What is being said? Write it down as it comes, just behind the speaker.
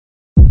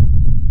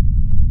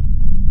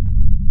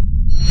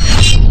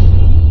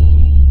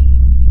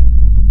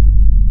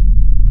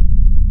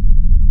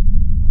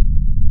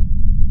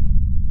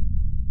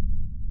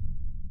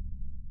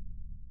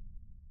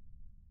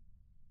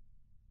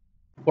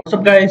What's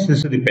up guys,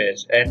 this is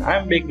Dipesh and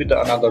I'm back with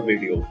another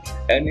video.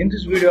 And in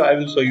this video I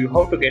will show you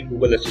how to get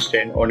Google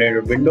Assistant on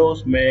your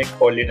Windows, Mac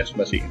or Linux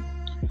machine.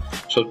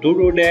 So to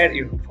do that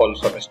you have to follow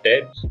some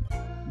steps.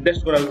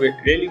 That's gonna be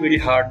really very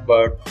hard,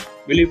 but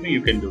believe me,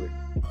 you can do it.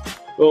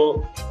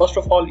 So first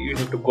of all you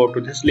have to go to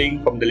this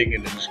link from the link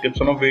in the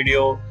description of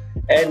video,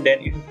 and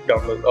then you have to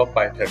download a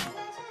Python.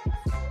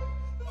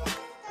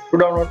 To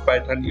download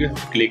Python you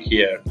have to click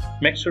here.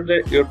 Make sure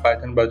that your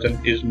Python version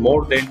is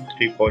more than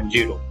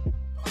 3.0.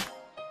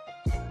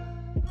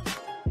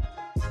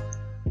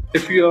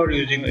 If you are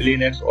using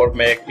Linux or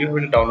Mac, you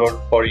will download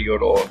for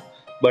your own.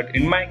 But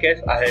in my case,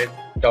 I have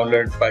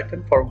downloaded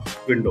Python for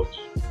Windows.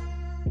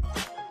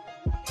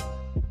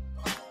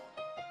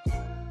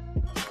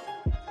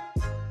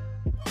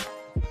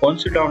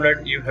 Once you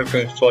download, you have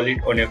to install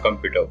it on your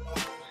computer.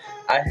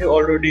 I have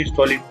already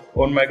installed it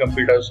on my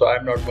computer, so I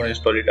am not going to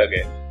install it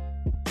again.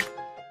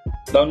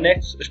 Now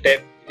next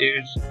step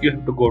is you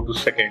have to go to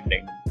second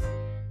link.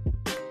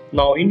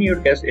 Now in your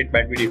case, it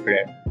might be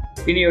different.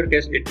 In your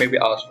case, it may be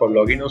asked for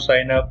login or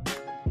sign up.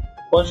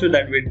 Once you're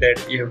done with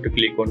that, you have to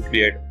click on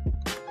create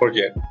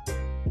project.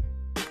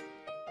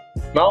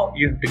 Now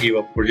you have to give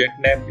a project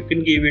name. You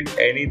can give it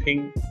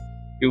anything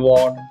you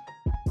want,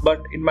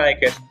 but in my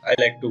case, I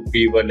like to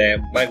give a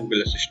name my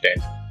Google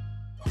Assistant.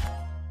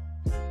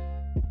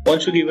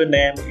 Once you give a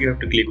name, you have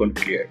to click on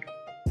create.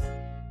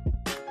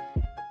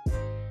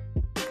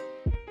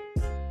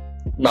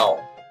 Now,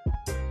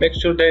 make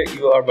sure that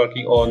you are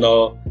working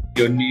on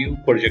your new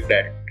project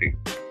directory.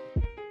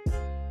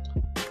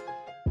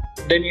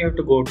 Then you have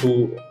to go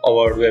to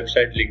our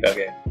website link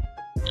again.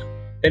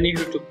 Then you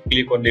have to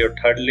click on your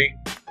third link,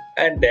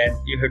 and then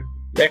you have to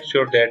make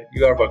sure that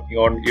you are working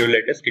on your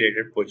latest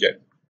created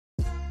project.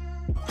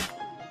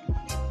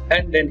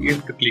 And then you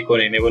have to click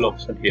on enable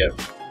option here.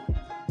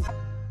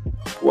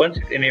 Once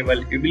it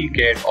enabled, you will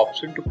get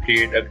option to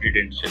create a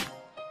credential.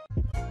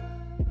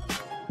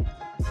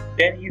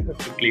 Then you have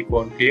to click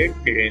on create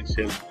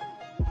credential.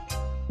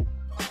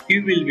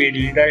 You will be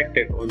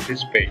redirected on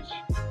this page.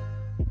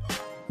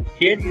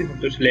 Here you have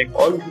to select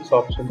all these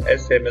options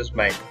as same as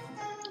mine.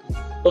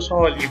 First of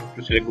all, you have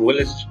to select Google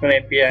Assistant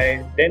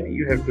API. Then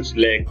you have to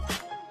select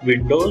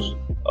Windows,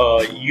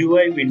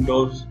 UI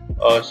Windows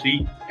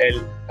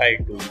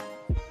CLI2.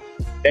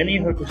 Then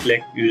you have to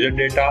select user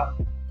data.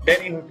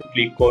 Then you have to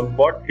click on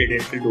what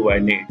credential do I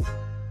need.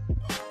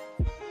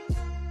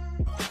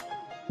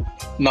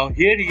 Now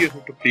here you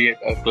have to create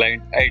a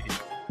client ID.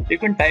 You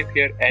can type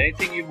here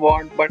anything you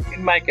want, but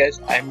in my case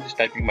I am just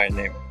typing my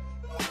name.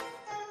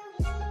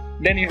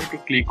 Then you have to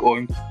click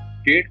on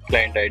create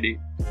client ID.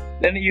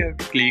 Then you have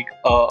to click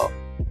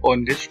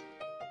on this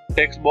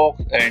text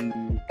box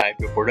and type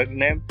your product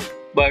name,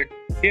 but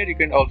here you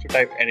can also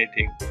type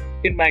anything.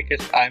 In my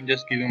case I am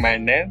just giving my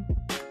name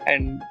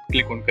and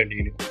click on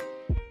continue.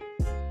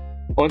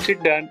 Once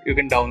it's done, you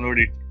can download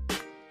it.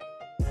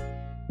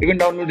 You can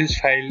download this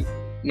file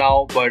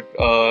now, but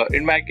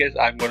in my case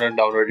I'm gonna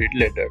download it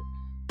later.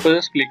 So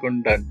just click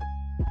on done.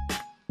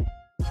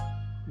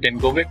 Then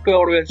go back to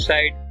our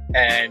website,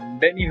 and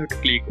then you have to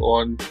click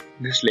on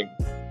this link.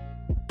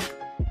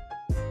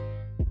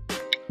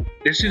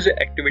 This is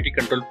the activity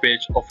control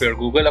page of your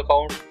Google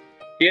account.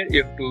 Here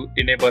you have to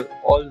enable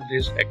all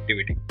this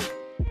activity.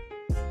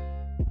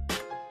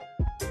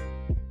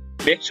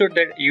 Make sure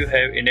that you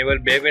have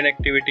enabled web and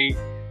activity,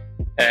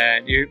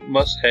 and you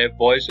must have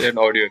voice and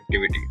audio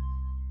activity.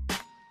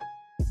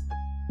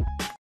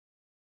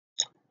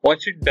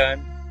 Once it's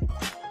done,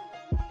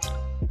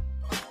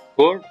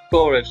 go to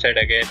our website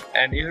again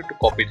and you have to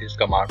copy this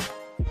command.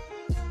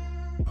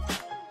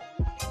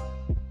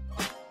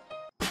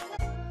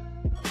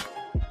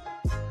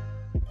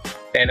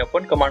 And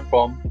open command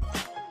prompt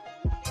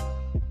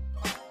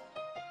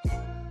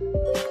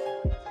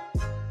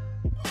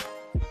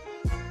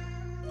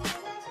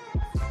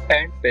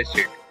and paste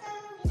it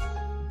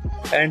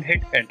and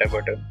hit enter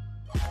button.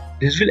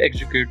 This will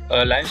execute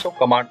a lines of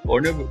command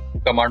on your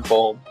command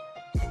prompt.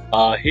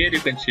 Here you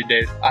can see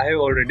that I have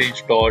already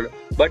installed,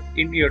 but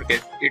in your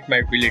case it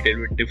might be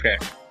little bit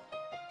different.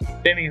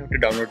 Then you have to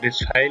download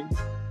this file,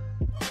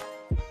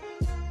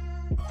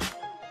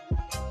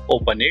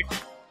 open it,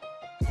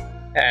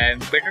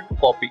 and better to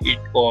copy it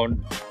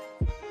on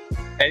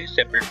any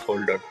separate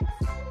folder.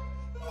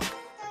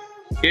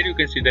 Here you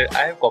can see that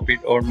I have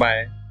copied on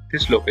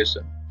this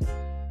location.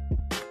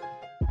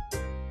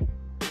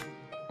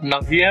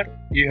 Now here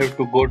you have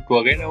to go to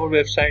again our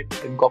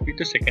website and copy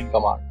the second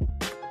command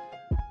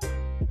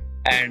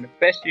and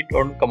paste it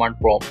on command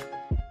prompt.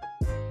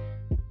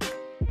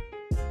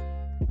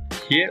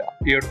 Here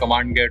your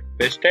command get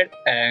pasted,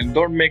 and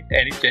don't make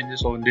any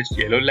changes on this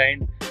yellow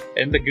line,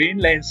 and the green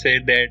line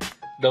says that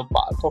the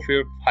path of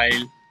your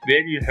file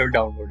where you have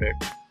downloaded.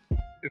 If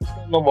you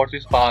don't know what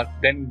is path,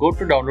 then go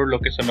to download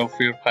location of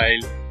your file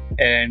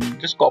and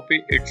just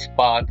copy its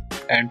path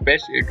and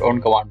paste it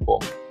on command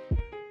prompt.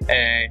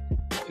 And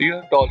you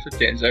have to also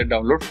change the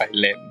download file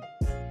name.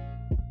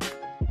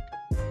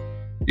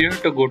 You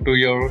have to go to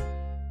your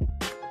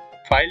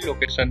file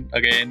location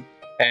again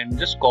and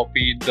just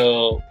copy the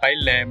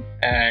file name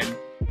and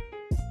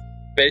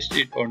paste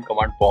it on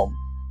command prompt.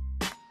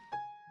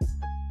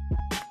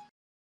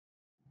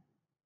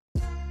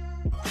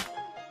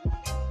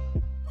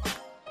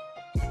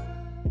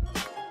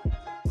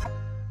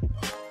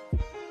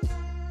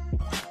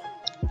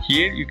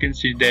 Here you can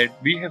see that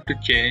we have to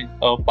change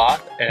our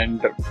path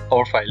and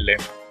our file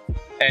name,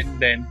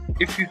 and then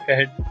if you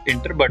hit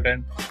enter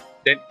button,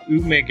 then you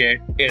may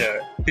get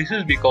error. This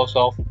is because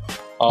of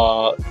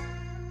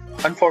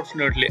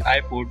unfortunately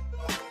I put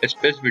a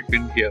space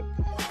between here.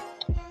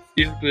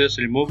 You have to just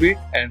remove it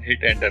and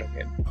hit enter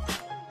again.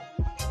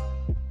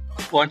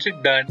 Once it's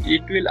done,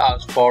 it will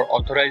ask for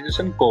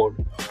authorization code.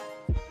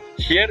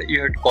 Here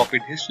you have to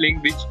copy this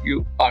link which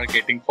you are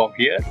getting from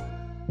here.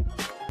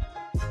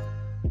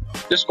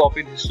 Just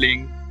copy this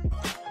link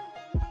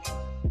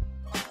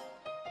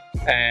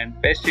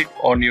and paste it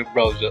on your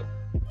browser.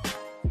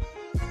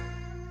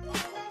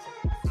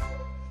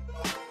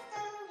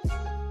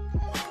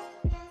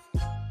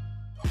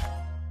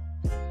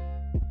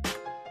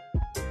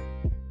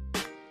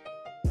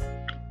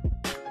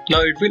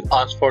 Now it will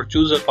ask for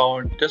choose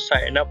account. Just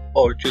sign up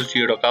or choose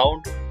your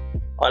account,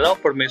 allow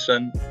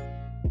permission,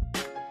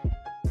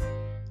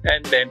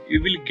 and then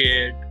you will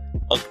get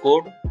a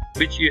code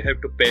which you have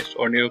to paste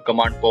on your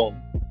command prompt.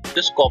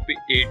 Just copy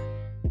it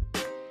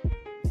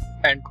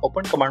and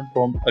open command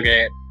prompt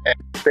again and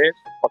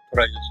paste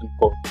authorization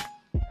code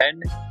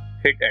and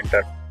hit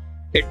enter.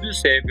 It will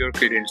save your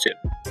credential.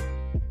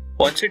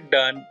 Once it's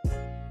done,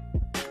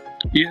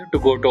 you have to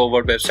go to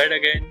our website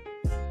again.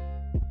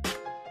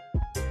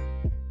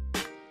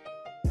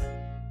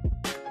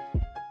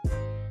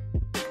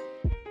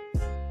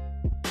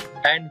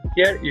 And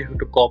here you have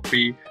to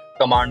copy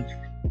command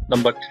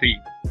number 3.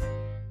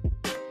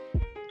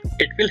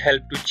 It will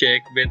help to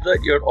check whether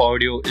your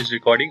audio is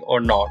recording or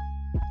not,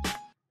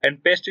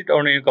 and paste it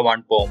on your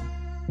command prompt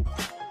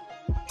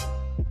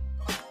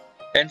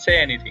and say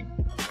anything.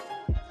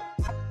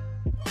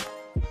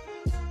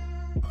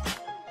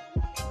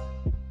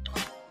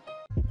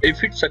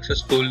 If it's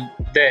successful,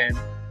 then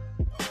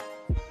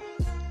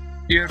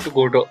you have to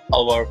go to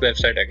our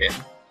website again.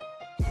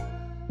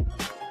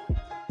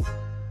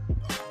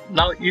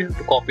 Now you have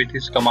to copy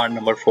this command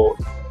number 4.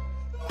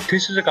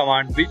 This is a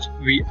command which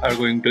we are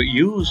going to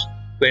use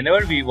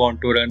whenever we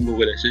want to run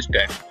Google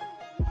Assistant.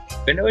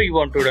 Whenever you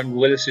want to run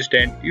Google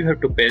Assistant, you have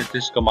to paste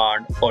this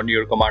command on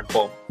your command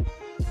prompt.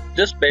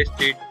 Just paste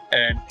it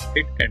and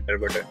hit enter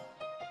button.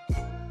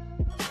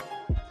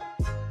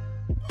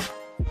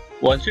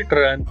 Once it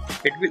runs,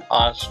 it will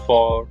ask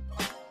for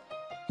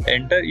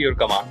enter your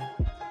command.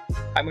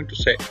 I mean to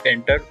say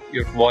enter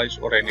your voice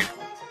or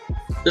anything.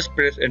 Just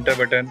press enter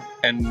button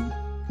and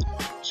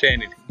say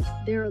anything.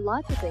 There are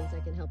lots of things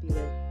I can help you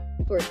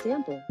with. For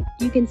example,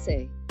 you can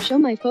say, show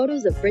my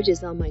photos of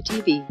bridges on my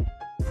TV.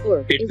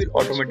 Or, it will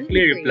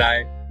automatically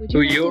reply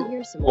to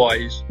your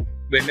voice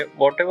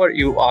whatever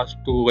you ask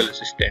to Google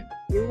Assistant.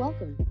 You're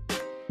welcome.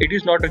 It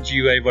is not a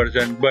GUI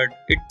version, but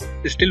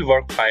it still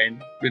works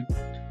fine with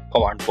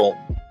command prompt.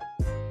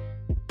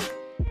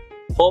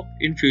 Hope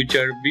in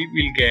future we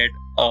will get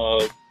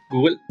a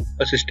Google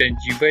Assistant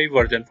GUI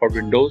version for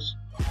Windows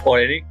or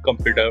any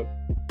computer.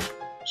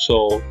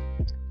 So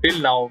till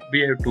now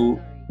we have to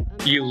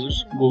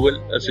use Google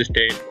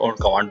Assistant on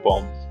command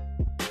prompt.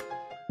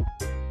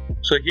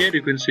 So here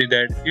you can see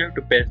that you have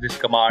to paste this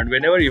command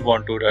whenever you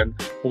want to run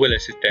Google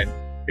Assistant.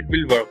 It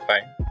will work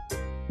fine.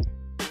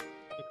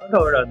 Check out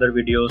our other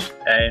videos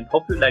and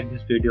hope you like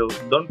this video.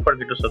 Don't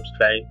forget to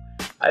subscribe.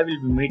 I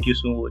will meet you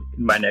soon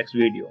in my next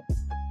video.